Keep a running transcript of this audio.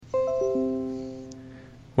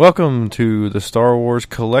Welcome to the Star Wars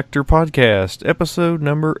Collector Podcast, episode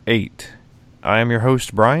number 8. I am your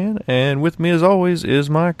host, Brian, and with me as always is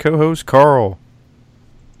my co-host, Carl.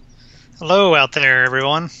 Hello out there,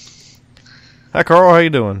 everyone. Hi, Carl. How you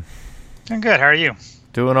doing? I'm good. How are you?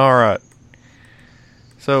 Doing all right.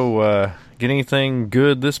 So, get anything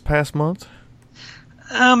good this past month?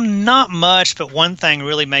 Not much, but one thing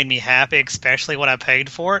really made me happy, especially when I paid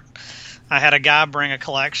for it. I had a guy bring a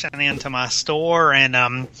collection into my store, and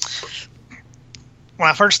when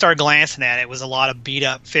I first started glancing at it, it was a lot of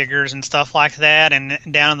beat-up figures and stuff like that, and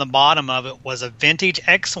down in the bottom of it was a vintage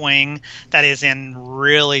X-Wing that is in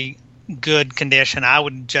really good condition. I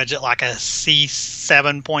would judge it like a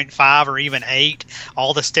C7.5 or even 8.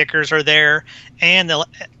 All the stickers are there, and the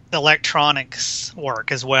electronics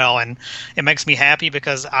work as well, and it makes me happy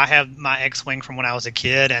because I have my X-Wing from when I was a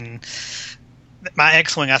kid, and my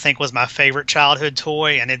X-Wing, I think, was my favorite childhood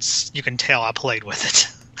toy, and you can tell I played with it.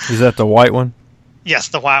 Is that the white one? Yes,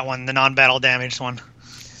 the white one, the non-battle damaged one.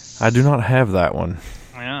 I do not have that one.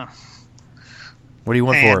 Yeah. What do you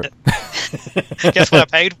want for it? Guess what I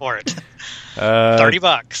paid for it?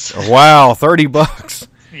 $30. Wow, $30.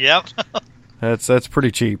 Yep. That's pretty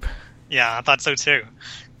cheap. Yeah, I thought so too.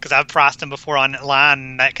 Because I've priced them before online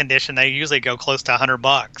in that condition. They usually go close to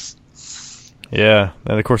 $100. Yeah,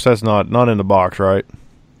 and of course that's not in the box, right?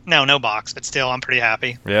 No box, but still, I'm pretty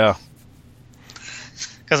happy. Yeah.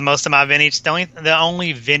 Because most of my vintage, the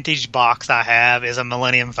only vintage box I have is a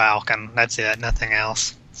Millennium Falcon. That's it, nothing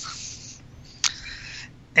else.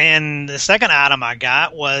 And the second item I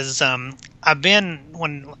got was, as I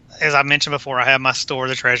mentioned before, I have my store,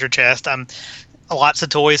 the Treasure Chest. Lots of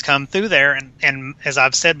toys come through there, and as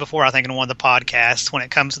I've said before, I think in one of the podcasts, when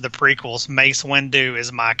it comes to the prequels, Mace Windu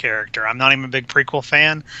is my character. I'm not even a big prequel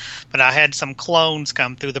fan, but I had some clones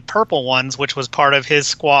come through, the purple ones, which was part of his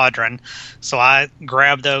squadron, so I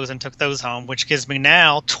grabbed those and took those home, which gives me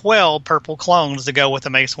now 12 purple clones to go with the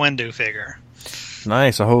Mace Windu figure.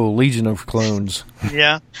 Nice, a whole legion of clones.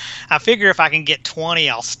 Yeah. I figure if I can get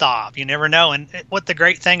 20, I'll stop. You never know. And what the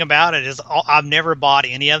great thing about it is I've never bought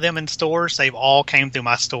any of them in stores. They've all came through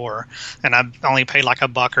my store. And I've only paid like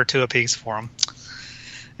 $1 or $2 a piece for them.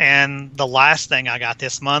 And the last thing I got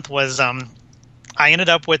this month was I ended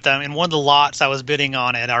up with in one of the lots I was bidding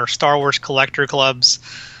on at our Star Wars Collector Club's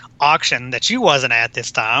auction that you wasn't at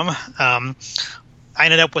this time. I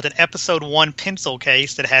ended up with an Episode 1 pencil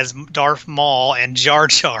case that has Darth Maul and Jar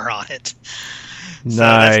Jar on it. Nice. So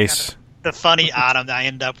that's kind of the funny item that I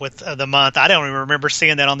ended up with of the month. I don't even remember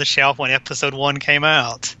seeing that on the shelf when Episode 1 came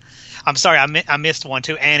out. I'm sorry, I missed one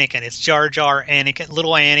too. Anakin. It's Jar Jar, Anakin,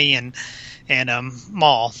 Little Annie, and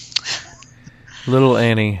Maul. Little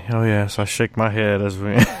Annie. Oh yes, I shake my head as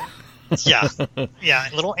we. Yeah,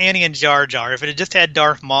 Little Annie and Jar Jar. If it had just had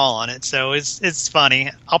Darth Maul on it, so it's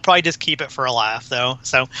funny. I'll probably just keep it for a laugh, though.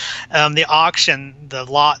 So, the auction, the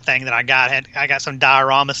lot thing that I got some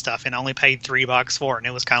diorama stuff, and I only paid $3 for it, and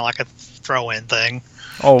it was kind of like a throw-in thing.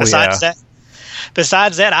 Oh Besides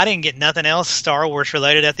that, I didn't get nothing else Star Wars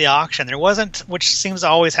related at the auction. There wasn't, which seems to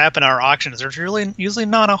always happen at our auctions. There's usually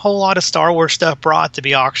not a whole lot of Star Wars stuff brought to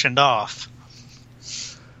be auctioned off.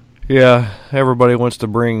 Yeah, everybody wants to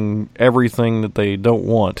bring everything that they don't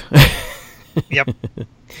want. Yep.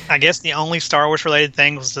 I guess the only Star Wars related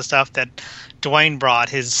thing was the stuff that Dwayne brought,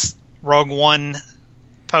 his Rogue One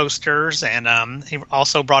posters, and he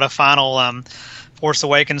also brought a final Force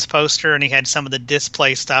Awakens poster, and he had some of the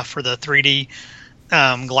display stuff for the 3D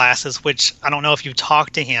glasses, which I don't know if you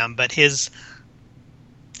talked to him, but his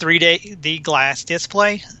 3D glass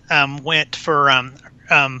display went for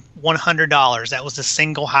 $100. That was the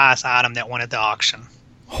single highest item that went at the auction.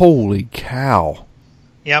 Holy cow.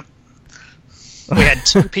 Yep. We had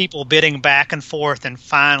 2 people bidding back and forth, and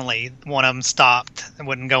finally one of them stopped and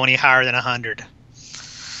wouldn't go any higher than 100.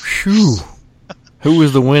 Phew. Who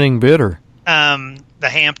was the winning bidder? The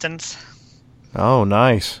Hamptons. Oh,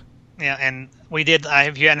 nice. Yeah, and we did,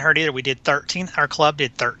 if you hadn't heard either, our club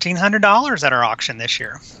did $1,300 at our auction this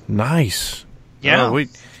year. Nice. Yeah.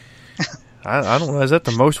 I don't know. Is that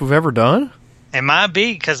the most we've ever done? It might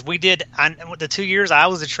be, because we did, the 2 years I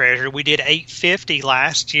was a treasurer, we did $850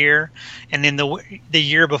 last year, and then the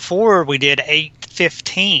year before we did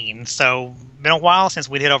 $815. So been a while since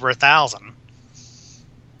we did over 1,000.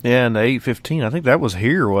 Yeah, and the $815, I think that was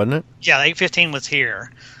here, wasn't it? Yeah, the $815 was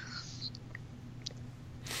here,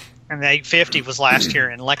 and the $850 was last year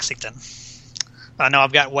in Lexington. I know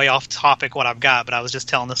I've got way off topic what I've got, but I was just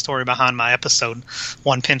telling the story behind my Episode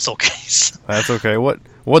 1 pencil case. That's okay.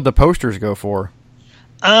 What'd the posters go for?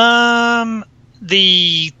 The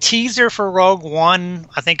teaser for Rogue One,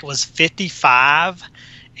 I think it was $55,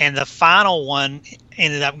 and the final one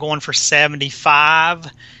ended up going for 75,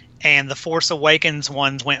 and the Force Awakens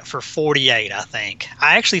ones went for 48, I think.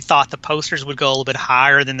 I actually thought the posters would go a little bit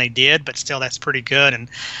higher than they did, but still, that's pretty good. And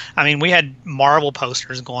I mean, we had Marvel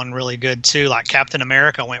posters going really good too, like Captain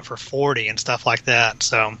America went for 40 and stuff like that.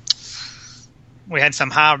 So we had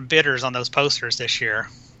some high bidders on those posters this year.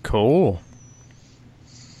 Cool.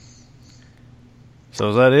 So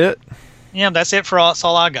is that it? Yeah, that's it for all. That's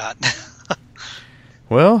all I got.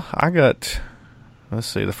 Well, let's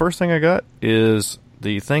see. The first thing I got is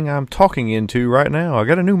the thing I'm talking into right now. I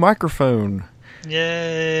got a new microphone.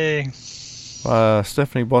 Yay.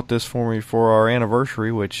 Stephanie bought this for me for our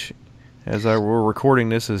anniversary, which, as we're recording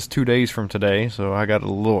this, is 2 days from today, so I got it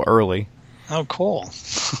a little early. Oh, cool.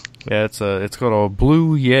 Yeah, it's got a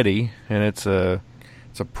Blue Yeti, and it's a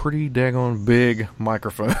pretty daggone big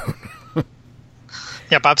microphone.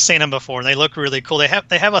 Yep, I've seen them before. They look really cool. They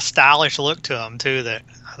have a stylish look to them too, that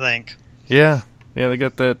I think. Yeah, they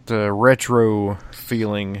got that retro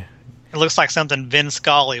feeling. It looks like something Vin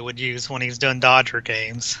Scully would use when he's doing Dodger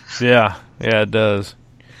games. Yeah, it does.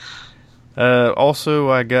 Also,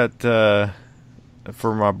 I got, for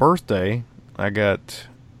my birthday, I got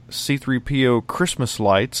C-3PO Christmas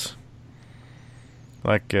lights.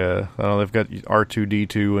 Like, I don't know, they've got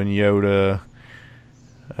R2-D2 and Yoda.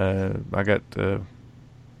 I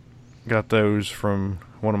got those from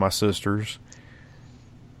one of my sisters.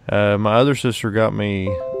 My other sister got me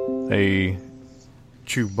a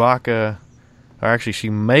Chewbacca. Or actually, she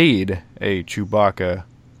made a Chewbacca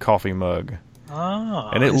coffee mug. Oh,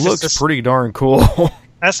 and it looks pretty darn cool.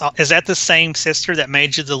 Is that the same sister that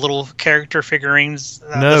made you the little character figurines?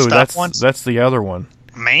 No, that's the other one.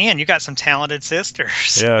 Man, you got some talented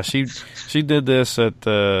sisters. Yeah, she did this at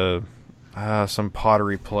some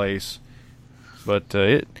pottery place, but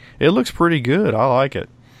it looks pretty good. I like it.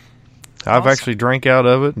 I've actually drank out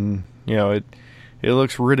of it, and it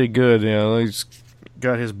looks really good. He's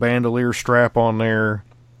got his bandolier strap on there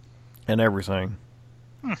and everything.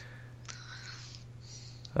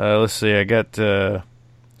 Let's see. I got a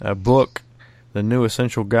book, The New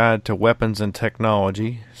Essential Guide to Weapons and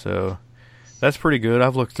Technology. So that's pretty good.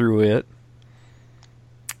 I've looked through it.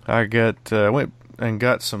 I went and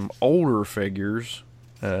got some older figures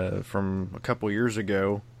from a couple years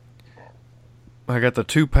ago. I got the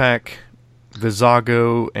 2-pack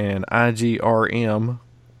Vizago and IGRM.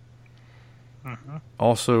 Mm-hmm.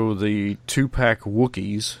 Also the 2-pack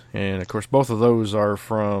Wookiees, and of course both of those are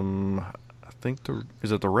from, I think,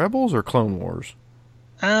 is it the Rebels or Clone Wars?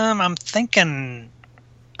 I'm thinking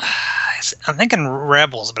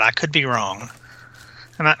Rebels, but I could be wrong.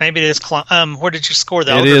 Maybe it is Clone. Where did you score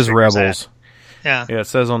the? It is Rebels. Yeah. Yeah, it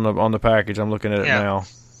says on the package. I'm looking at it now.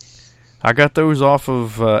 I got those off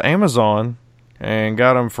of Amazon and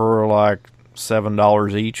got them for like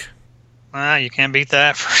 $7 each. You can't beat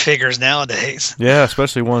that for figures nowadays. Yeah,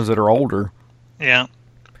 especially ones that are older. Yeah.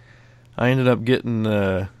 I ended up getting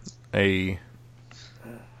a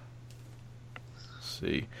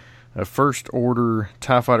First Order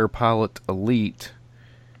TIE Fighter Pilot Elite.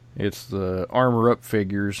 It's the Armor Up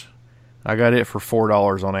figures. I got it for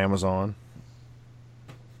 $4 on Amazon.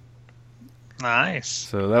 Nice.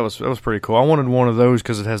 So that was pretty cool. I wanted one of those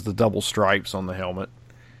because it has the double stripes on the helmet.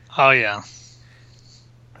 Oh yeah.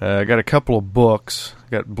 I got a couple of books. I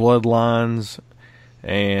got Bloodlines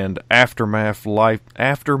and Aftermath Life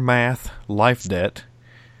Debt.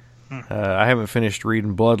 I haven't finished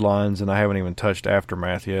reading Bloodlines, and I haven't even touched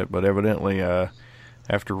Aftermath yet. But evidently,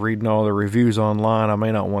 after reading all the reviews online, I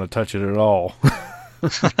may not want to touch it at all.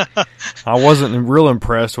 I wasn't real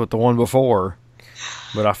impressed with the one before,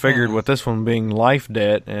 but I figured with this one being Life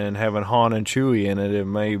Debt and having Han and Chewie in it, it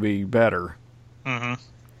may be better. Mm-hmm.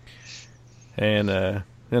 And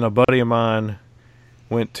then a buddy of mine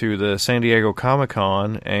went to the San Diego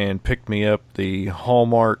Comic-Con and picked me up the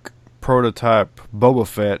Hallmark prototype Boba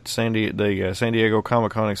Fett, the San Diego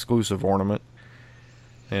Comic-Con exclusive ornament.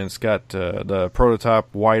 And it's got the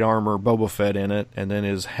prototype white armor Boba Fett in it, and then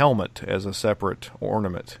his helmet as a separate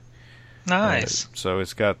ornament. Nice. So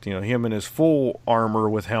it's got him in his full armor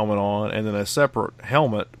with helmet on, and then a separate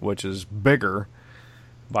helmet which is bigger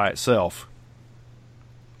by itself.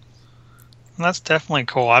 That's definitely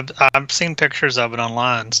cool. I've seen pictures of it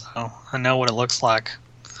online, so I know what it looks like.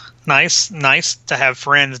 Nice to have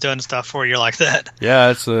friends doing stuff for you like that.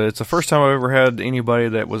 Yeah, it's the first time I've ever had anybody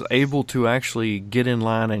that was able to actually get in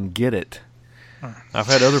line and get it. I've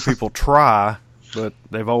had other people try, but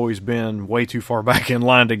they've always been way too far back in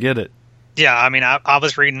line to get it. Yeah, I mean, I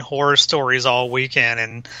was reading horror stories all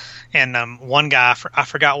weekend, and one guy, I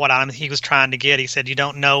forgot what item he was trying to get. He said, "You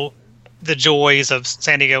don't know the joys of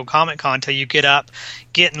San Diego Comic Con until you get up,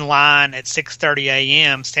 get in line at 6:30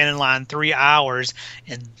 a.m., stand in line 3 hours,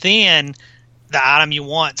 and then the item you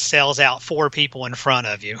want sells out 4 people in front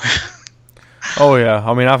of you. Oh, yeah.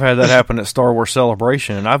 I mean, I've had that happen at Star Wars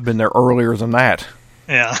Celebration, and I've been there earlier than that.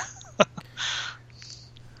 Yeah.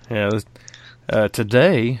 Yeah.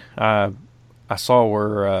 Today, I saw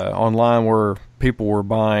where online where people were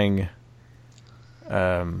buying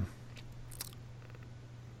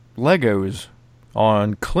Legos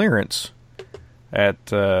on clearance at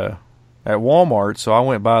Walmart. So I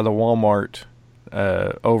went by the Walmart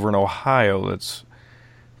over in Ohio that's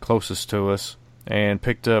closest to us and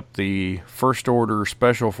picked up the First Order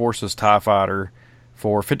Special Forces TIE Fighter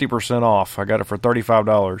for 50% off. I got it for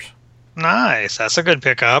 $35. Nice. That's a good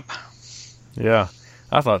pickup. Yeah,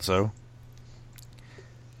 I thought so.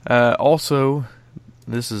 Also,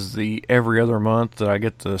 this is the every other month that I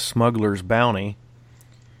get the Smuggler's Bounty.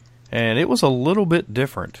 And it was a little bit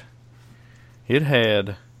different. It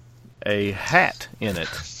had a hat in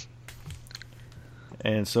it.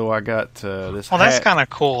 And so I got this hat. Well, that's kind of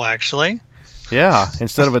cool, actually. Yeah,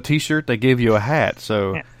 instead of a t-shirt, they give you a hat.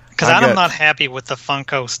 So because I'm not happy with the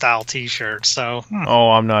Funko-style t-shirts. So.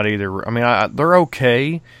 Oh, I'm not either. I mean, they're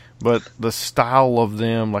okay, but the style of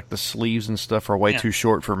them, like the sleeves and stuff, are way too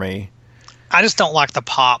short for me. I just don't like the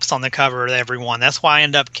pops on the cover of every one. That's why I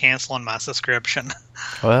end up canceling my subscription.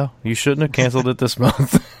 Well, you shouldn't have canceled it this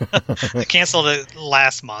month. I canceled it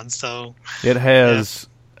last month, so... It has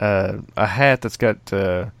a hat that's got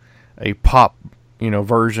a pop,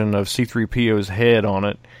 version of C-3PO's head on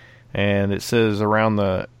it, and it says around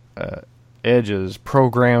the edges,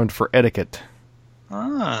 programmed for etiquette.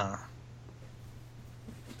 Ah.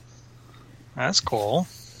 That's cool.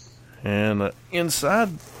 And inside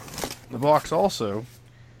the box also,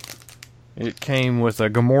 it came with a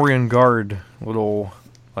Gamorrean Guard little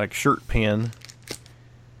shirt pin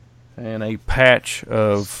and a patch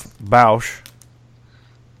of Bausch.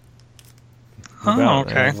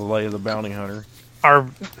 Okay. The Leia the Bounty Hunter. Our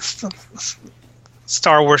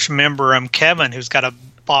Star Wars member Kevin, who's got a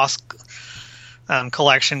Boss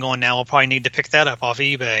collection going now, will probably need to pick that up off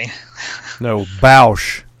eBay. No,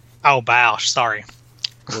 Bausch. Oh, Bausch, sorry.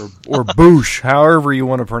 Or Boosh, however you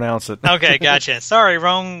want to pronounce it. Okay, gotcha. Sorry,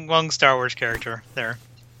 wrong Star Wars character there.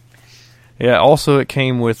 Yeah, also it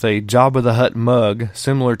came with a Jabba the Hutt mug,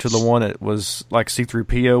 similar to the one it was like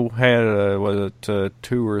C-3PO had, was it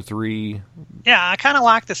 2 or 3? Yeah, I kind of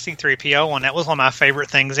like the C-3PO one. That was one of my favorite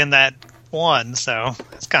things in that one, so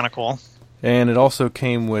it's kind of cool. And it also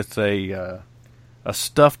came with a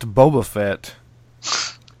stuffed Boba Fett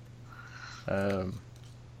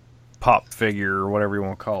pop figure, or whatever you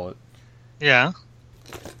want to call it. Yeah.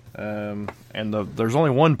 And there's only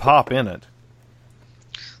one pop in it.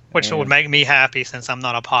 Which would make me happy since I'm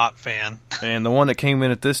not a pop fan. And the one that came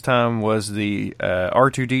in at this time was the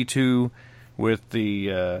R2-D2 with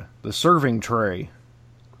the serving tray.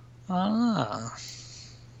 Ah.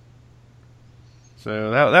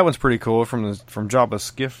 So that one's pretty cool from Jabba's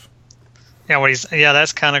skiff. Yeah,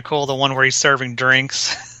 that's kind of cool. The one where he's serving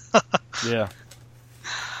drinks. Yeah.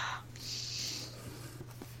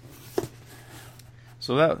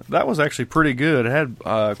 So that was actually pretty good. It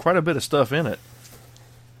had quite a bit of stuff in it.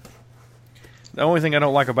 The only thing I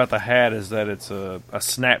don't like about the hat is that it's a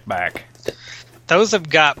snapback. Those have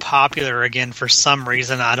got popular again for some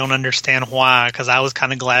reason. I don't understand why, because I was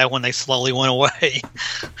kind of glad when they slowly went away.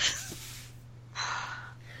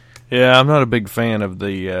 Yeah, I'm not a big fan of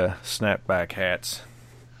the snapback hats.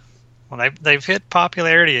 Well, they've hit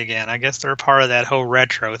popularity again. I guess they're part of that whole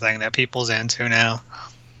retro thing that people's into now.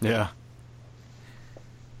 Yeah.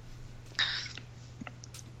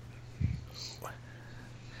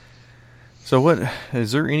 So what,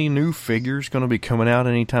 is there any new figures going to be coming out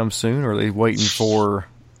anytime soon, or are they waiting for...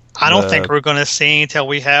 I don't think we're going to see until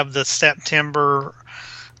we have the September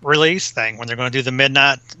release thing, when they're going to do the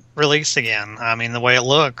midnight release again. I mean, the way it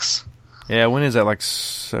looks. Yeah, when is that, like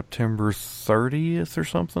September 30th or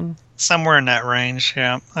something? Somewhere in that range,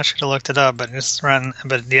 yeah. I should have looked it up, but it's running.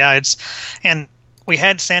 But yeah, and we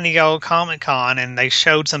had San Diego Comic Con, and they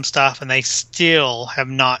showed some stuff, and they still have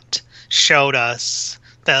not showed us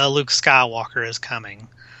that Luke Skywalker is coming.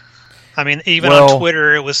 I mean, even on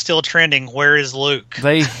Twitter, it was still trending, where is Luke?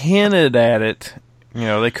 They hinted at it.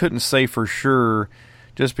 They couldn't say for sure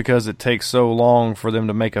just because it takes so long for them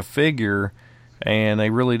to make a figure, and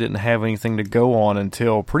they really didn't have anything to go on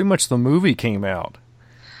until pretty much the movie came out.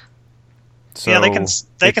 So yeah, they can it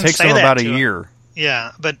takes say them that about a to year.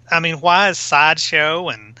 Yeah, but I mean, why is Sideshow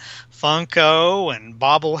and Funko and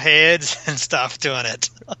bobbleheads and stuff doing it?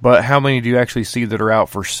 But how many do you actually see that are out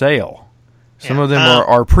for sale? Some of them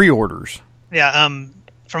are pre-orders. Yeah.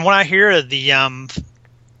 From what I hear, the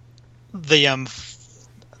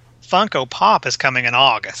Funko Pop is coming in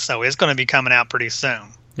August, so it's going to be coming out pretty soon.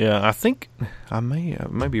 Yeah, I think I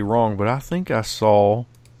may be wrong, but I think I saw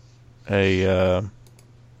a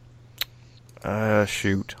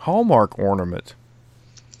Hallmark ornament.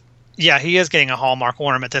 Yeah, he is getting a Hallmark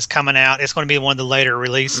ornament that's coming out. It's going to be one of the later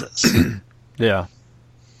releases. Yeah,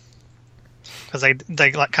 because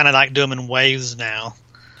they kind of like do them in waves now.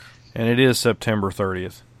 And it is September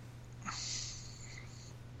 30th.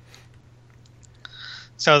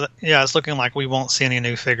 So yeah, it's looking like we won't see any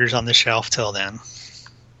new figures on the shelf till then.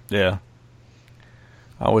 Yeah,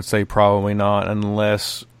 I would say probably not,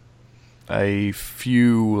 unless a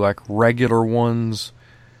few like regular ones,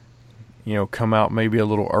 come out maybe a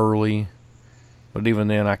little early. But even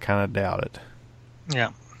then, I kind of doubt it.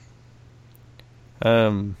 Yeah.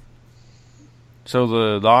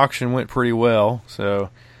 So the auction went pretty well. So.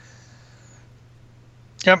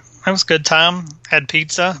 Yep, it was a good time. Had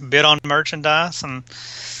pizza, bid on merchandise, and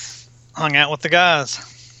hung out with the guys.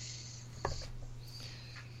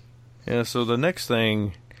 Yeah, so the next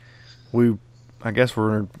thing, I guess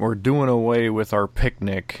we're doing away with our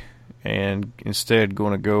picnic and instead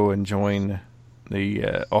going to go and join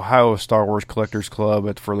the Ohio Star Wars Collectors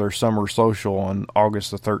Club for their summer social on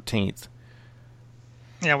August the 13th.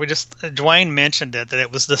 Yeah, Dwayne mentioned that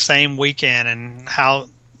it was the same weekend and how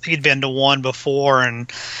he'd been to one before,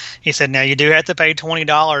 and he said, now you do have to pay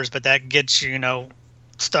 $20, but that gets you,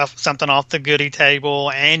 something off the goodie table,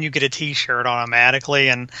 and you get a t-shirt automatically.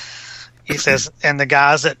 And he says, and the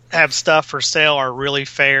guys that have stuff for sale are really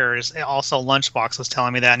fair. Also, Lunchbox was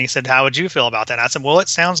telling me that, and he said, how would you feel about that? And I said, well, it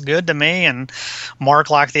sounds good to me, and Mark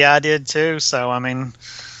liked the idea too. So, I mean,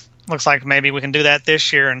 looks like maybe we can do that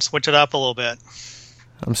this year and switch it up a little bit.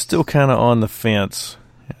 I'm still kind of on the fence.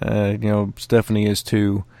 Stephanie is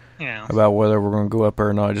too. Yeah. About whether we're going to go up there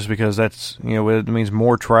or not, just because that's, it means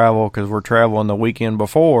more travel because we're traveling the weekend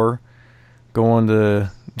before going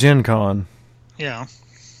to Gen Con. Yeah.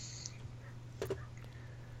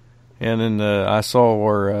 And then I saw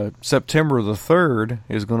where September the 3rd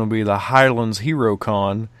is going to be the Highlands Hero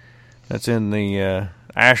Con. That's in the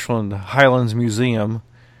Ashland Highlands Museum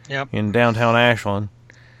in downtown Ashland.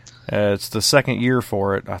 It's the second year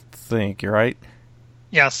for it, I think. You're right?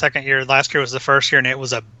 Yeah, second year. Last year was the first year, and it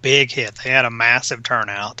was a big hit. They had a massive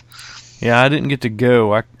turnout. Yeah, I didn't get to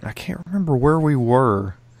go. I can't remember where we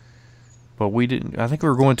were, but we didn't. I think we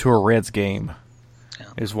were going to a Reds game. Yeah.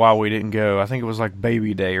 Is why we didn't go. I think it was like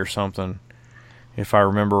Baby Day or something, if I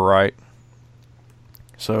remember right.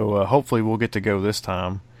 So hopefully we'll get to go this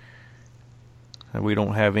time. We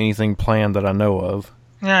don't have anything planned that I know of.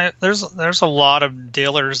 Yeah, there's a lot of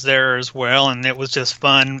dealers there as well, and it was just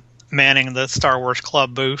fun manning the Star Wars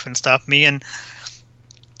Club booth and stuff. Me and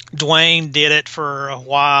Dwayne did it for a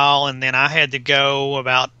while, and then I had to go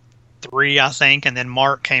about 3, I think, and then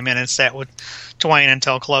Mark came in and sat with Dwayne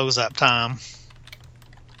until close-up time.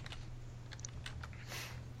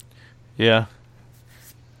 Yeah.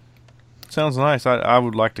 Sounds nice. I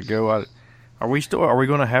would like to go. Are we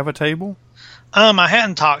going to have a table? I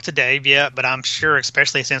hadn't talked to Dave yet, but I'm sure,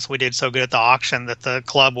 especially since we did so good at the auction, that the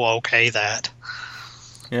club will okay that.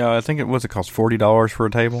 Yeah, I think it cost $40 for a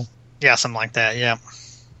table? Yeah, something like that, yeah.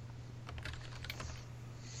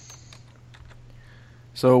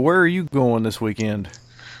 So where are you going this weekend?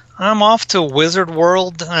 I'm off to Wizard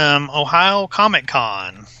World, Ohio Comic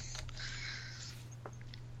Con.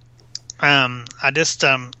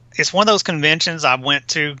 It's one of those conventions I went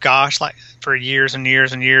to, like for years and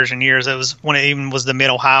years and years and years. It was when it even was the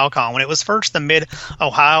Mid-Ohio Con. When it was first the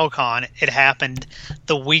Mid-Ohio Con, it happened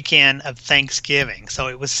the weekend of Thanksgiving. So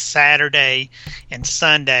it was Saturday and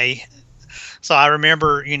Sunday. So I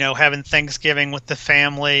remember, having Thanksgiving with the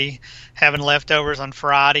family, having leftovers on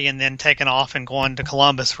Friday, and then taking off and going to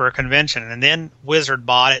Columbus for a convention. And then Wizard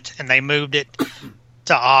bought it, and they moved it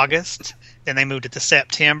to August. Then they moved it to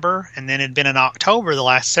September, and then it had been in October the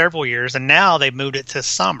last several years, and now they moved it to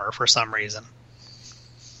summer for some reason.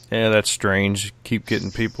 Yeah, that's strange. Keep getting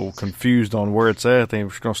people confused on where it's at. They're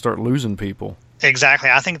going to start losing people. Exactly.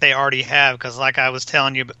 I think they already have, because like I was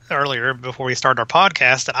telling you earlier before we started our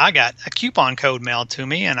podcast, that I got a coupon code mailed to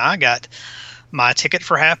me, and I got my ticket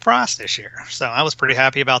for half price this year. So I was pretty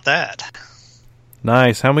happy about that.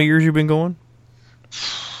 Nice. How many years you been going?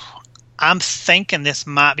 I'm thinking this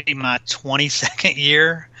might be my 22nd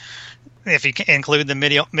year, if you include the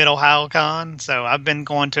Mid-Ohio Con. So I've been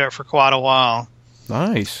going to it for quite a while.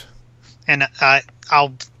 Nice. And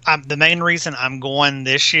the main reason I'm going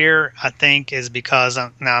this year, I think, is because,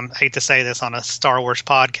 now I hate to say this on a Star Wars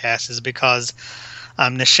podcast, is because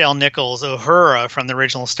Nichelle Nichols Uhura from the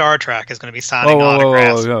original Star Trek is going to be signing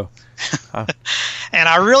autographs. Whoa. And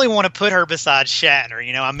I really want to put her beside Shatner.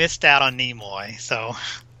 You know, I missed out on Nimoy, so.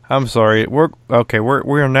 I'm sorry. We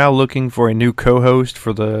are now looking for a new co-host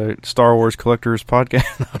for the Star Wars Collectors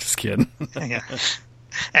podcast. No, just kidding. Yeah.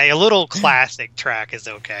 Hey, a little classic track is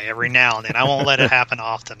okay every now and then. I won't let it happen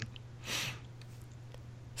often.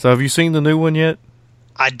 So, have you seen the new one yet?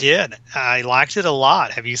 I did. I liked it a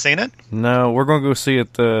lot. Have you seen it? No, we're going to go see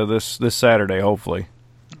it this Saturday, hopefully.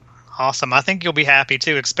 Awesome. I think you'll be happy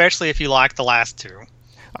too, especially if you like the last two.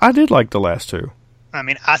 I did like the last two. I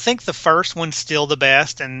mean, I think the first one's still the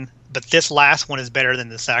best, but this last one is better than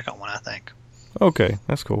the second one, I think. Okay,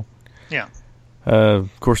 that's cool. Yeah. Of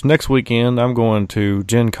course, next weekend I'm going to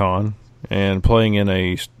Gen Con and playing in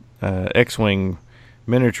a X-Wing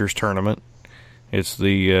miniatures tournament. It's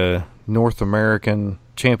the North American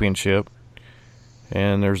Championship,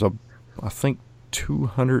 and there's I think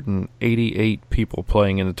 288 people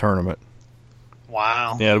playing in the tournament.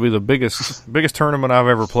 Wow. Yeah, it'll be the biggest tournament I've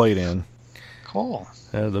ever played in. Cool.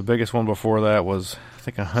 The biggest one before that was, I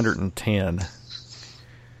think, 110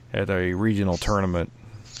 at a regional tournament.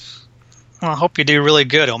 Well, I hope you do really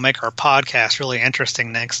good. It'll make our podcast really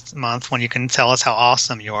interesting next month when you can tell us how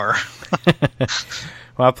awesome you are.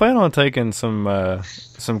 Well, I plan on taking some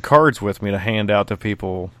cards with me to hand out to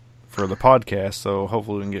people for the podcast, so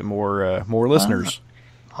hopefully we can get more listeners.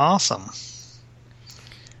 Awesome.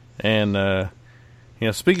 And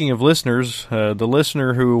speaking of listeners, the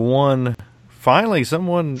listener who won, finally,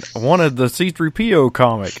 someone wanted the C-3PO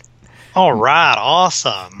comic. All right,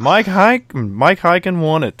 awesome. Mike Hyken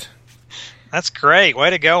won it. That's great. Way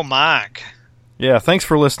to go, Mike. Yeah, thanks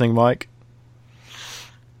for listening, Mike.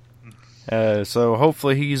 So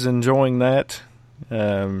hopefully he's enjoying that.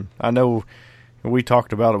 I know we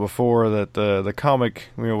talked about it before that the comic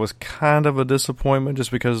was kind of a disappointment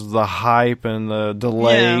just because of the hype and the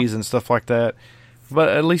delays and stuff like that. But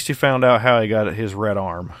at least you found out how he got his red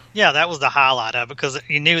arm. Yeah, that was the highlight of it, because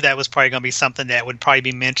you knew that was probably going to be something that would probably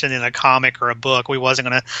be mentioned in a comic or a book. We wasn't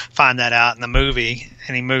going to find that out in the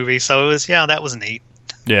any movie. So it was, that was neat.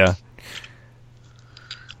 Yeah.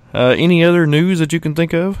 Any other news that you can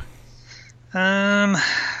think of?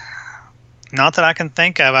 Not that I can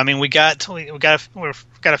think of. I mean, we've got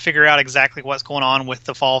to figure out exactly what's going on with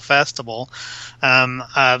the fall festival.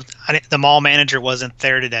 The mall manager wasn't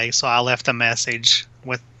there today, so I left a message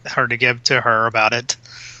with her to give to her about it.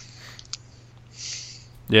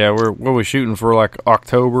 Yeah, what are we shooting for, like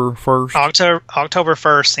October 1st? October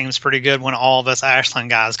 1st seems pretty good when all of us Ashland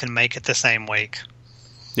guys can make it the same week.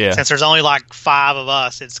 Yeah. Since there's only like 5 of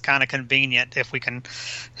us, it's kind of convenient if we can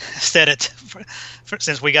set it,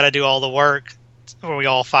 since we got to do all the work, where we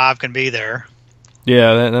all 5 can be there.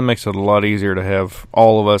 Yeah, that makes it a lot easier to have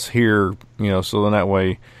all of us here, so then that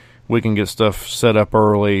way we can get stuff set up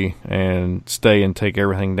early and stay and take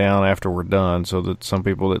everything down after we're done, so that some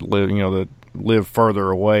people that live further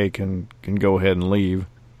away can go ahead and leave.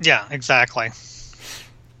 Yeah, exactly.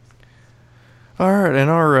 All right, and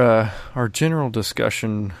our general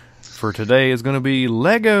discussion for today is going to be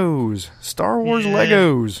Legos, Star Wars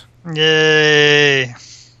Legos. Yay!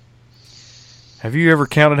 Have you ever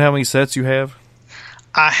counted how many sets you have?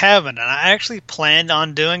 I haven't, and I actually planned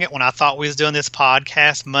on doing it when I thought we was doing this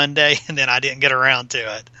podcast Monday, and then I didn't get around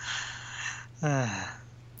to it.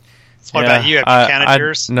 So what about you? Have you counted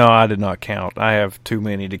yours? No, I did not count. I have too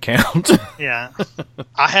many to count. Yeah.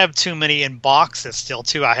 I have too many in boxes still,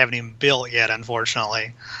 too. I haven't even built yet,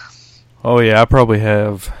 unfortunately. Oh, yeah. I probably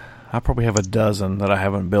have a dozen that I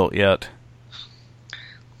haven't built yet.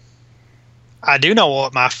 I do know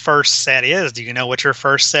what my first set is. Do you know what your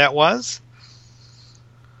first set was?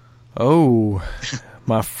 Oh,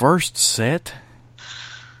 my first set?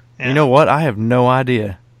 Yeah. You know what? I have no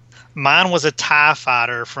idea. Mine was a TIE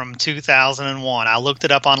Fighter from 2001. I looked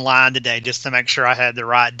it up online today just to make sure I had the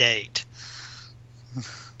right date.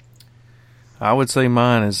 I would say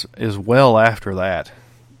mine is well after that.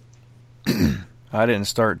 I didn't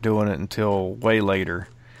start doing it until way later.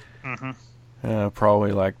 Mm-hmm.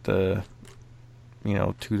 Probably like the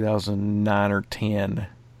 2009 or 10.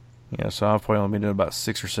 So I've probably only been doing about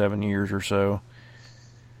 6 or 7 years or so.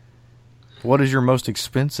 What is your most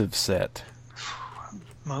expensive set?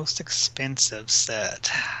 Most expensive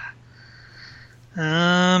set.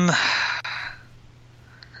 I'm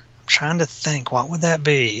trying to think. What would that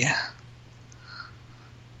be?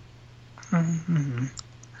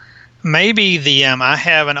 Maybe I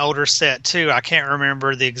have an older set too. I can't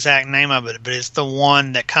remember the exact name of it, but it's the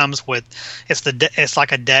one that comes with. It's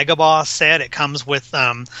like a Dagobah set. It comes with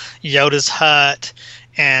Yoda's hut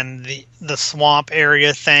and the swamp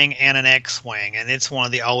area thing, and an X-wing, and it's one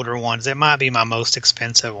of the older ones. It might be my most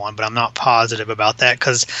expensive one, but I'm not positive about that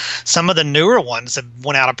because some of the newer ones have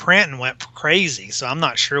went out of print and went crazy. So I'm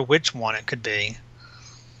not sure which one it could be.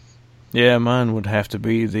 Yeah, mine would have to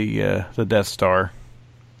be the Death Star.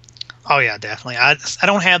 Oh yeah, definitely. I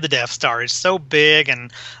don't have the Death Star. It's so big,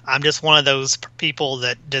 and I'm just one of those people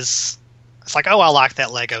that just, it's like, oh, I like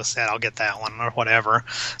that Lego set, I'll get that one or whatever.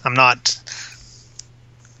 I'm not,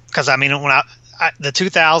 because I mean, when the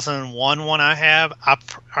 2001 one I have,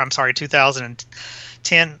 I'm sorry,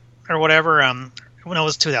 2010 or whatever. When it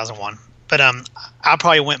was 2001, but I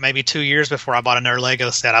probably went maybe 2 years before I bought another Lego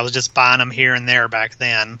set. I was just buying them here and there back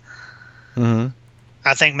then. Mm-hmm.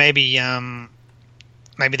 I think maybe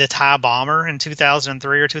the TIE Bomber in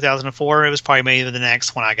 2003 or 2004. It was probably maybe the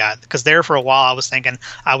next one I got, because there for a while I was thinking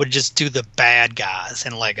I would just do the bad guys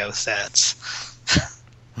in Lego sets.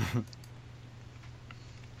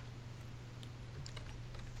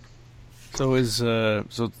 So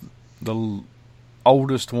so the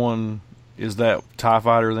oldest one is that TIE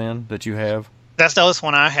Fighter then that you have? That's the oldest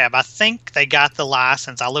one I have. I think they got the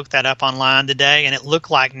license. I looked that up online today, and it looked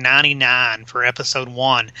like 99 for episode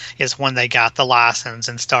 1 is when they got the license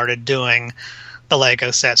and started doing the Lego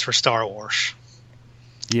sets for Star Wars.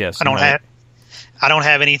 Yes. I don't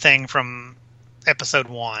have anything from episode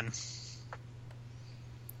 1.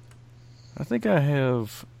 I think I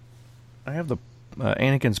have the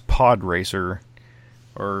Anakin's Pod Racer,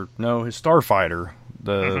 or no, his Starfighter,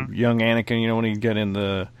 the young Anakin. You know, when he got in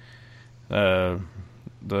the Naboo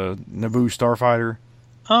Starfighter.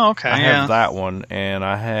 Oh, okay. I have that one, and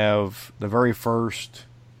I have the very first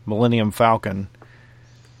Millennium Falcon.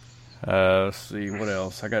 Let's see, what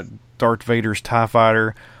else? I got Darth Vader's TIE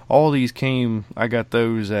Fighter. All these I got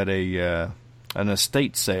those at an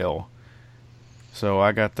estate sale. So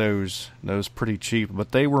I got those pretty cheap,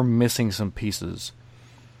 but they were missing some pieces.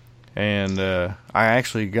 And I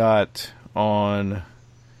actually got on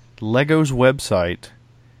Lego's website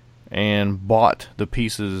and bought the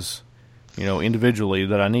pieces, individually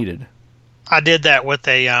that I needed. I did that with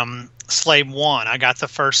a Slave 1. I got the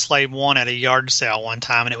first Slave 1 at a yard sale one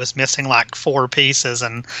time, and it was missing like 4 pieces,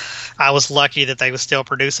 and I was lucky that they was still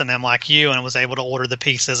producing them like you, and was able to order the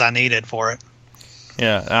pieces I needed for it.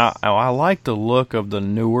 Yeah, I like the look of the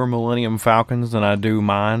newer Millennium Falcons than I do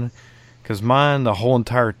mine, because mine, the whole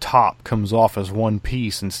entire top comes off as one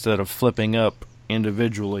piece instead of flipping up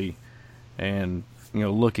individually and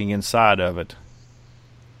looking inside of it.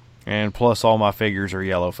 And plus, all my figures are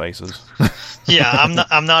yellow faces. Yeah,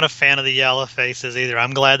 I'm not a fan of the yellow faces either.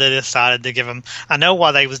 I'm glad they decided to give them. I know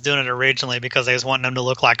why they was doing it originally, because they was wanting them to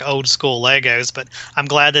look like old school Legos, but I'm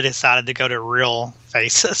glad they decided to go to real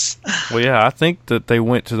faces. Well, yeah, I think that they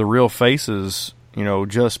went to the real faces,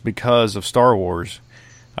 just because of Star Wars.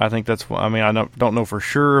 I think that's. I mean, I don't know for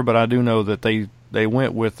sure, but I do know that they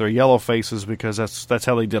went with their yellow faces because that's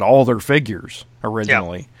how they did all their figures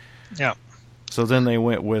originally. Yeah. So then they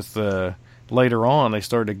went with later on. They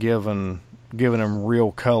started giving them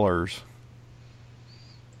real colors.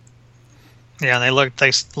 Yeah, they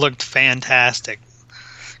looked fantastic.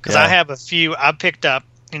 Because I have a few I picked up,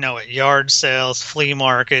 at yard sales, flea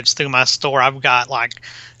markets, through my store. I've got like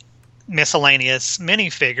miscellaneous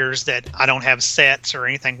minifigures that I don't have sets or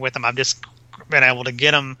anything with them. I've just been able to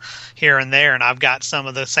get them here and there, and I've got some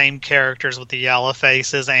of the same characters with the yellow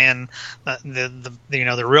faces and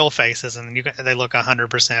the real faces, and they look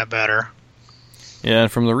 100% better. Yeah,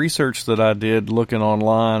 and from the research that I did looking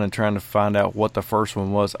online and trying to find out what the first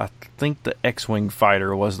one was, I think the X-Wing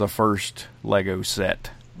Fighter was the first Lego set.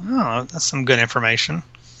 Oh, that's some good information.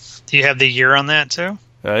 Do you have the year on that too?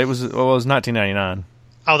 It was 1999.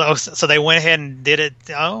 Oh, so they went ahead and did it.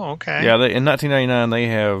 Oh, okay. Yeah, in 1999 they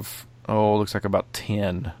have it looks like about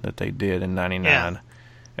 10 that they did in 99. Yeah.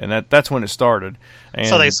 And that's when it started. And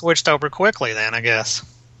so they switched over quickly then, I guess.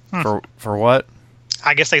 For what?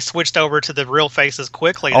 I guess they switched over to the real faces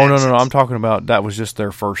quickly. Oh, no, I'm talking about that was just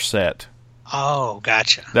their first set. Oh,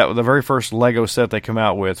 gotcha. That the very first Lego set they come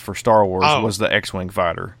out with for Star Wars was the X-Wing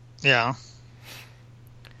Fighter. Yeah.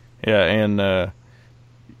 Yeah, and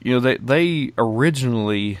they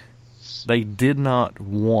originally they did not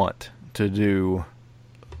want to do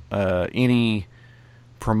any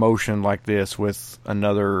promotion like this with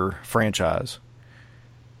another franchise.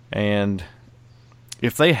 And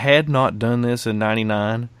if they had not done this in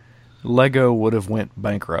 99, Lego would have went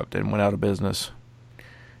bankrupt and went out of business.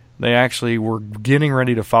 They actually were getting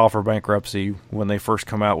ready to file for bankruptcy when they first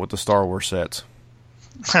come out with the Star Wars sets.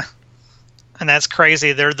 And that's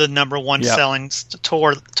crazy. They're the number one Yep. selling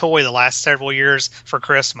toy the last several years for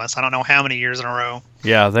Christmas. I don't know how many years in a row.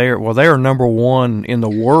 Yeah, they are number one in the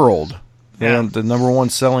world. Yeah. And the number one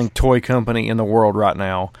selling toy company in the world right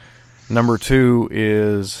now. Number 2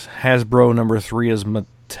 is Hasbro. Number 3 is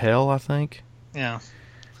Mattel, I think. Yeah.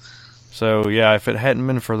 So yeah, if it hadn't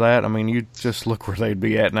been for that, I mean, you just look where they'd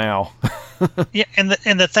be at now. Yeah, and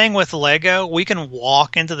the thing with Lego, we can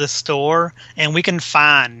walk into the store and we can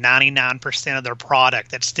find 99% of their product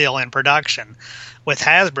that's still in production. With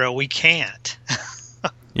Hasbro, we can't.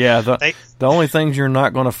 Yeah, the only things you're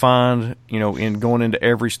not going to find, in going into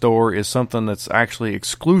every store is something that's actually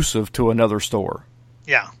exclusive to another store.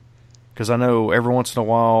 Yeah. Because I know every once in a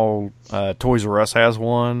while, Toys R Us has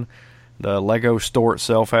one. The Lego store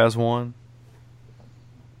itself has one.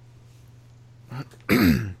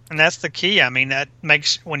 And that's the key. I mean, that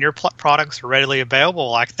makes when your products are readily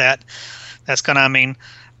available like that, that's going to, I mean,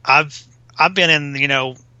 I've been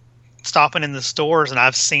in, stopping in the stores and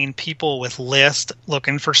I've seen people with lists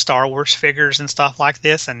looking for Star Wars figures and stuff like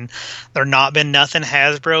this, and there not been nothing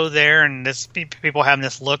Hasbro there, and this people having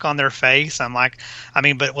this look on their face. I'm like, I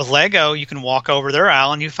mean, but with Lego, you can walk over their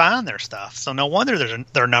aisle and you find their stuff. So no wonder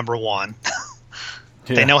they're number one.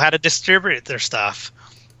 Yeah. They know how to distribute their stuff.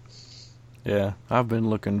 Yeah, I've been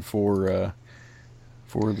looking for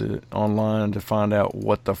the online to find out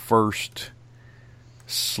what the first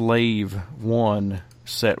Slave 1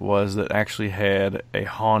 set was that actually had a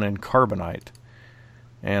Han and Carbonite,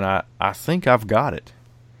 and I think I've got it.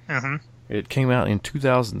 Mm-hmm. It came out in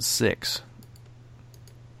 2006.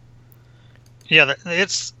 Yeah,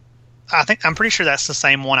 I'm pretty sure that's the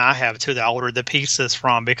same one I have too that I ordered the pieces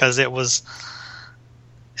from, because it was,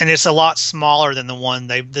 and it's a lot smaller than the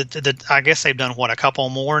one I guess they've done a couple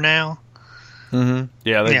more now. Mm-hmm.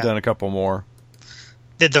 Yeah, they've done a couple more.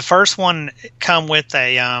 Did the first one come with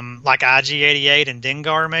a like IG-88 and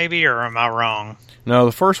Dengar maybe, or am I wrong? No,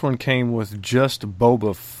 the first one came with just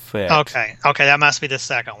Boba Fett. Okay, that must be the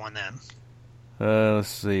second one then. Let's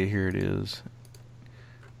see, here it is.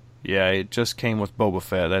 Yeah, it just came with Boba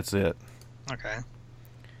Fett. That's it. Okay.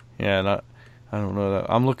 Yeah, and I don't know that.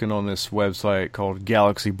 I'm looking on this website called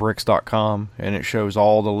GalaxyBricks.com, and it shows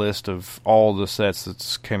all the list of all the sets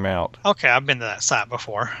that's came out. Okay, I've been to that site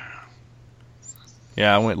before.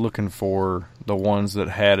 Yeah, I went looking for the ones that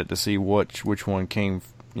had it to see which one came,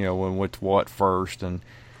 with what first, and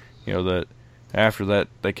that after that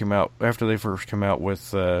they came out after they first came out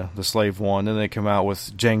with the Slave 1, then they came out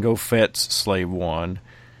with Jango Fett's Slave 1,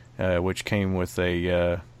 which came with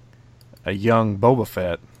a young Boba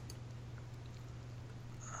Fett.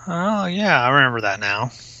 Oh yeah, I remember that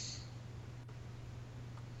now.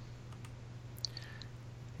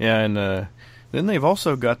 Yeah, and then they've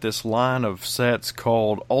also got this line of sets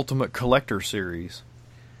called Ultimate Collector Series.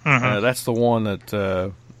 Mm-hmm. That's the one that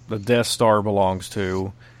the Death Star belongs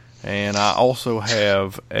to. And I also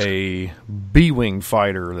have a B-Wing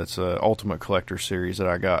fighter that's a Ultimate Collector Series that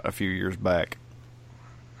I got a few years back.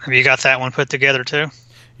 Have you got that one put together too?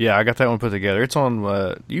 Yeah, I got that one put together. It's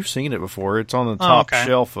on, you've seen it before. It's on the top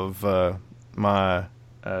shelf of my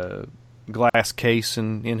glass case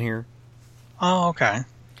in here. Oh, okay.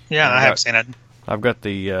 Yeah, I have seen it. I've got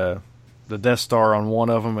the Death Star on one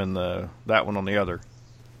of them and that one on the other.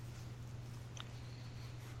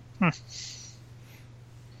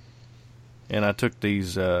 And I took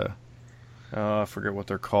these, I forget what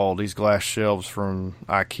they're called, these glass shelves from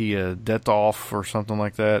IKEA, Detolf or something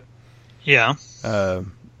like that. Yeah.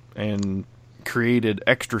 And created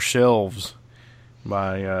extra shelves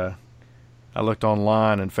by, I looked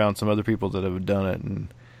online and found some other people that have done it,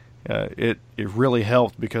 and it really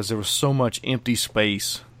helped because there was so much empty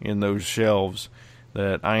space in those shelves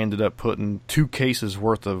that I ended up putting 2 cases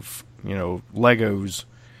worth of Legos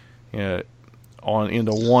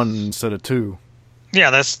into one instead of 2.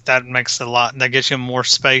 Yeah, that makes a lot. That gives you more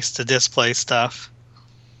space to display stuff.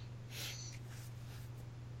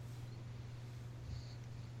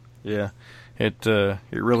 Yeah, it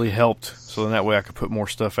really helped. So then that way I could put more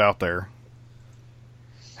stuff out there.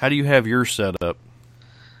 How do you have yours set up?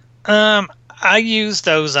 I use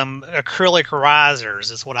those acrylic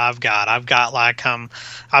risers is what I've got. I've got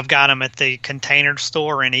I've got them at the Container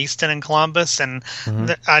Store in Easton and Columbus, and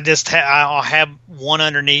I'll have one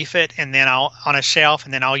underneath it, and then I'll on a shelf,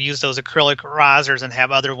 and then I'll use those acrylic risers and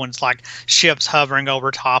have other ones like ships hovering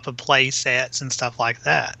over top of play sets and stuff like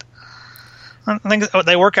that. I think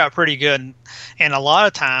they work out pretty good, and a lot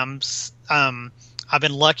of times I've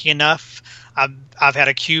been lucky enough. I've had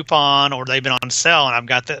a coupon or they've been on sale, and I've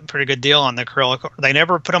got the pretty good deal on the acrylic. They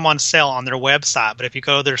never put them on sale on their website, but if you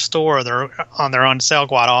go to their store, they're on sale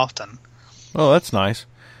quite often. Oh, that's nice.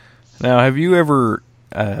 Now, have you ever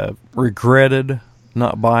regretted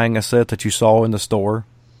not buying a set that you saw in the store?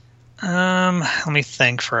 Let me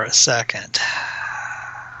think for a second.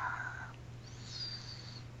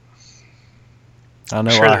 I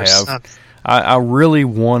know I have. I really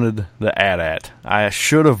wanted the AT-AT. I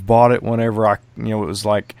should have bought it whenever it was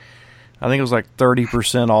like, I think it was like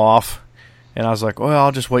 30% off. And I was like, well,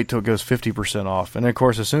 I'll just wait till it goes 50% off. And of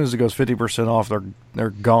course, as soon as it goes 50% off, they're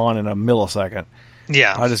gone in a millisecond.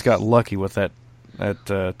 Yeah. I just got lucky with that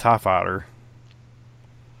TIE Fighter.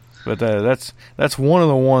 But that's one of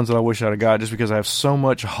the ones that I wish I'd have got, just because I have so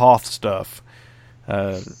much Hoth stuff.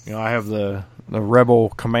 I have the Rebel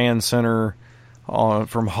Command Center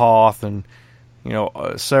from Hoth, and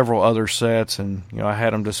several other sets, and I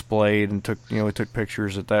had them displayed and we took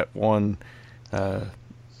pictures at that one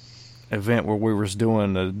event where we was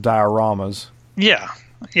doing the dioramas. Yeah,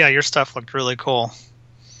 your stuff looked really cool.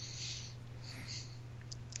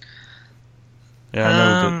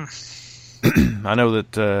 Yeah, I know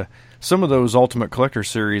that some of those Ultimate Collector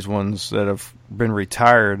Series ones that have been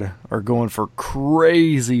retired are going for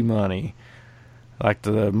crazy money, like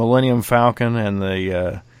the Millennium Falcon and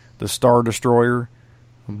the Star Destroyer.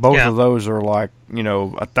 Both of those are like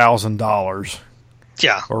 $1,000,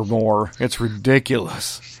 or more. It's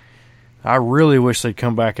ridiculous. I really wish they'd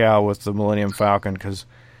come back out with the Millennium Falcon, because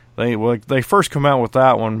they first come out with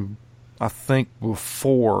that one, I think,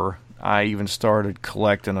 before I even started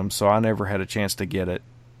collecting them, so I never had a chance to get it.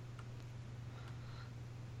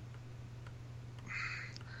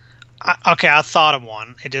 I thought of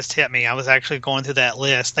one. It just hit me. I was actually going through that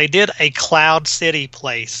list. They did a Cloud City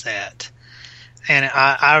play set, and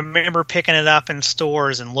I remember picking it up in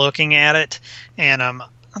stores and looking at it, and I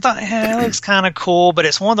thought, it looks kind of cool, but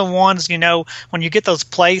it's one of the ones, when you get those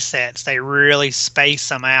play sets, they really space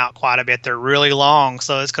them out quite a bit. They're really long,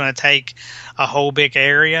 so it's going to take a whole big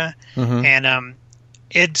area. Mm-hmm. And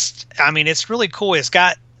it's really cool. It's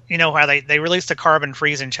got, how they released the carbon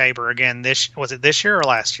freezing chamber again. Was it this year or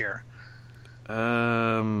last year?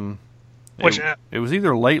 It was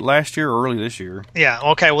either late last year or early this year. Yeah,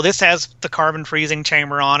 okay. Well, this has the carbon freezing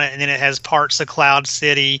chamber on it, and then it has parts of Cloud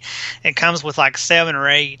City. It comes with like 7 or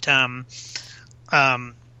 8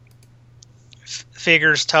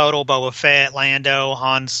 figures total: Boba Fett, Lando,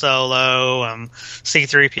 Han Solo,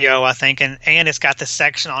 C-3PO, I think, and it's got the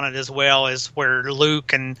section on it as well as where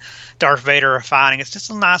Luke and Darth Vader are fighting. It's just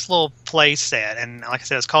a nice little play set, and like I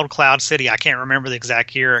said, it's called Cloud City. I can't remember the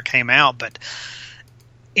exact year it came out, but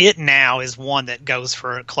it now is one that goes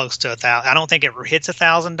for close to $1,000. I don't think it hits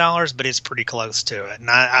 $1,000, but it's pretty close to it. And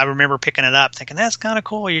I remember picking it up, thinking that's kind of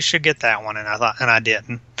cool. You should get that one, and I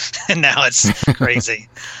didn't. And now it's crazy.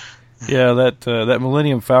 Yeah, that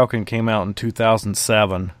Millennium Falcon came out in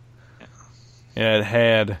 2007. Yeah, it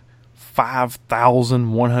had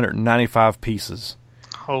 5,195 pieces.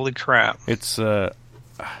 Holy crap! It's if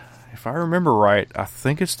I remember right, I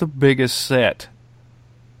think it's the biggest set.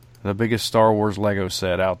 The biggest Star Wars Lego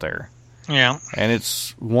set out there. Yeah. And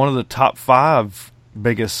it's one of the top 5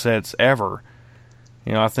 biggest sets ever.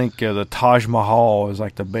 I think the Taj Mahal is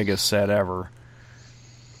like the biggest set ever.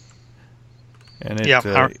 And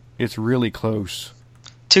it's really close.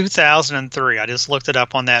 2003, I just looked it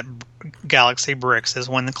up on that Galaxy Bricks, is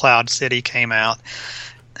when the Cloud City came out.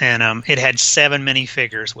 And it had 7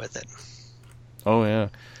 minifigures with it. Oh, yeah.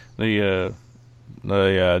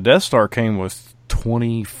 The Death Star came with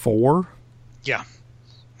 24. Yeah,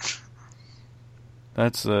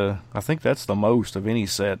 that's I think that's the most of any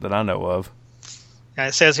set that I know of. Yeah,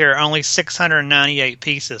 it says here only 698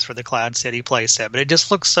 pieces for the Cloud City playset, but it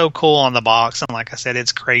just looks so cool on the box, and like I said,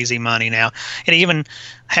 it's crazy money now. It even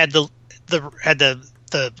had the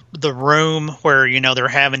room where they're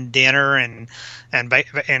having dinner, and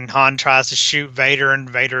Han tries to shoot Vader, and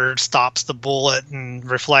Vader stops the bullet and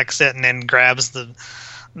reflects it, and then grabs the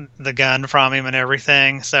gun from him and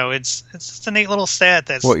everything. So it's just a neat little set.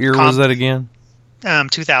 What year was that again?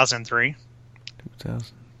 2003.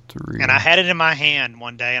 2003. And I had it in my hand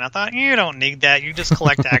one day, and I thought, you don't need that. You just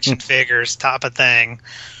collect action figures, type of thing.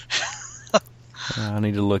 I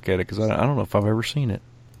need to look at it, because I don't know if I've ever seen it.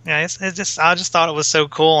 Yeah, I just thought it was so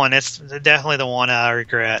cool, and it's definitely the one I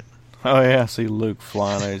regret. Oh yeah, I see Luke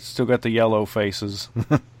flying. It's still got the yellow faces.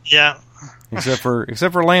 Yeah. Except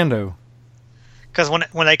for Lando. Because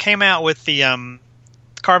when they came out with the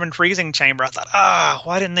carbon freezing chamber, I thought,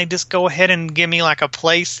 why didn't they just go ahead and give me like a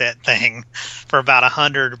playset thing for about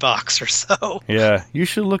 $100 or so? Yeah, you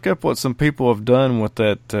should look up what some people have done with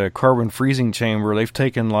that carbon freezing chamber. They've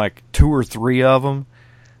taken like 2 or 3 of them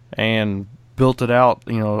and built it out,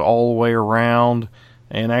 all the way around,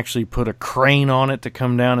 and actually put a crane on it to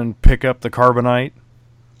come down and pick up the carbonite.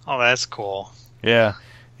 Oh, that's cool. Yeah.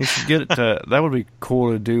 You should get it to, that would be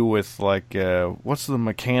cool to do with, like, what's the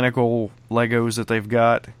mechanical Legos that they've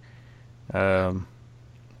got?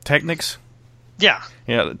 Technics? Yeah.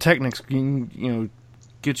 Yeah, the Technics,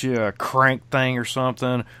 get you a crank thing or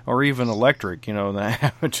something, or even electric, and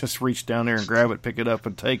I would just reach down there and grab it, pick it up,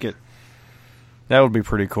 and take it. That would be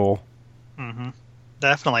pretty cool. Mm-hmm.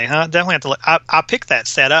 Definitely, huh? Definitely have to look. I picked that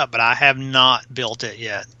set up, but I have not built it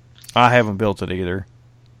yet. I haven't built it either.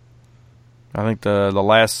 I think the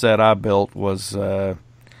last set I built was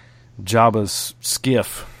Jabba's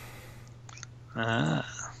skiff,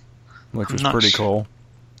 which was pretty cool.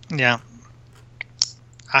 Yeah.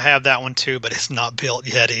 I have that one too, but it's not built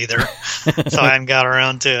yet either. So I hadn't got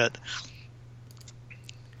around to it.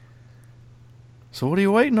 So what are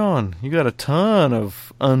you waiting on? You got a ton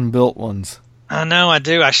of unbuilt ones. I know I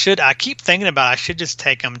do. I keep thinking about I should just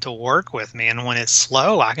take them to work with me, and when it's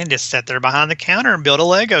slow, I can just sit there behind the counter and build a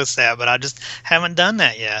Lego set, but I just haven't done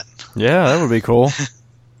that yet. Yeah, that would be cool.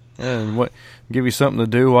 And give you something to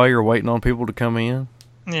do while you're waiting on people to come in?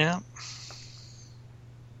 Yeah.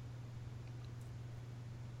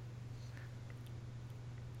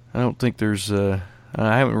 I don't think there's I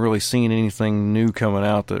haven't really seen anything new coming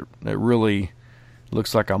out that really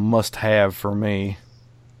looks like a must-have for me.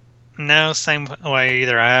 No, same way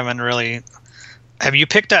either. I haven't really. Have you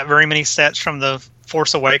picked up very many sets from the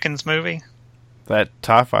Force Awakens movie? That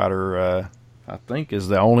TIE Fighter, I think, is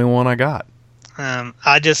the only one I got.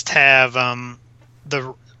 I just have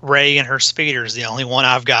the Rey and her speeder is the only one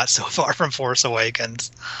I've got so far from Force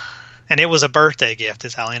Awakens. And it was a birthday gift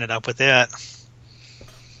is how I ended up with it.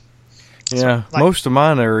 Yeah, so, most of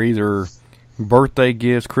mine are either birthday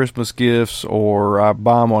gifts, Christmas gifts, or I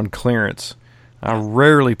buy them on clearance. I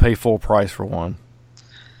rarely pay full price for one.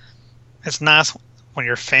 It's nice when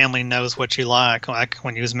your family knows what you like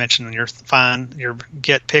when you was mentioning your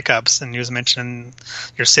get pickups, and you was mentioning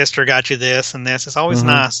your sister got you this and this. It's always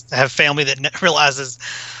nice to have family that realizes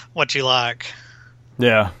what you like.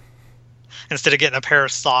 Yeah. Instead of getting a pair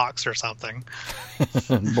of socks or something.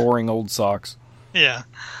 Boring old socks. Yeah.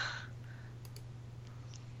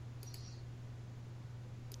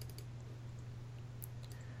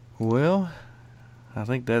 Well, I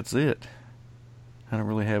think that's it. I don't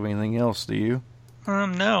really have anything else, do you?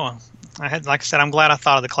 No. Like I said, I'm glad I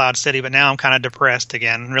thought of the Cloud City, but now I'm kind of depressed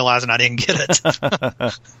again, realizing I didn't get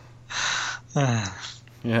it.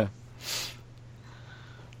 Yeah.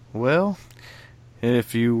 Well,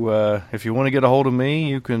 if you want to get a hold of me,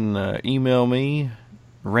 you can email me,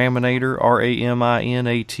 Raminator,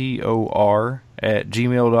 Raminator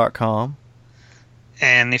 @gmail.com.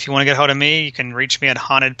 And if you want to get a hold of me, you can reach me at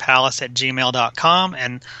hauntedpalace@gmail.com.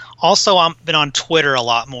 And also, I've been on Twitter a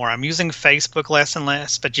lot more. I'm using Facebook less and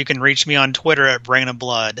less, but you can reach me on Twitter at Brain of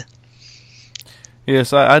Blood.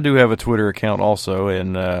 Yes, I do have a Twitter account also,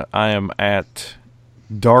 and I am at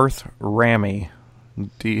Darth Ramy,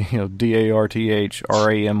 DARTHRAMY.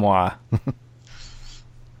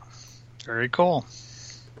 Very cool.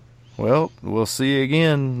 Well, we'll see you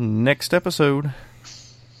again next episode.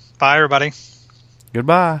 Bye, everybody.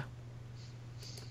 Goodbye.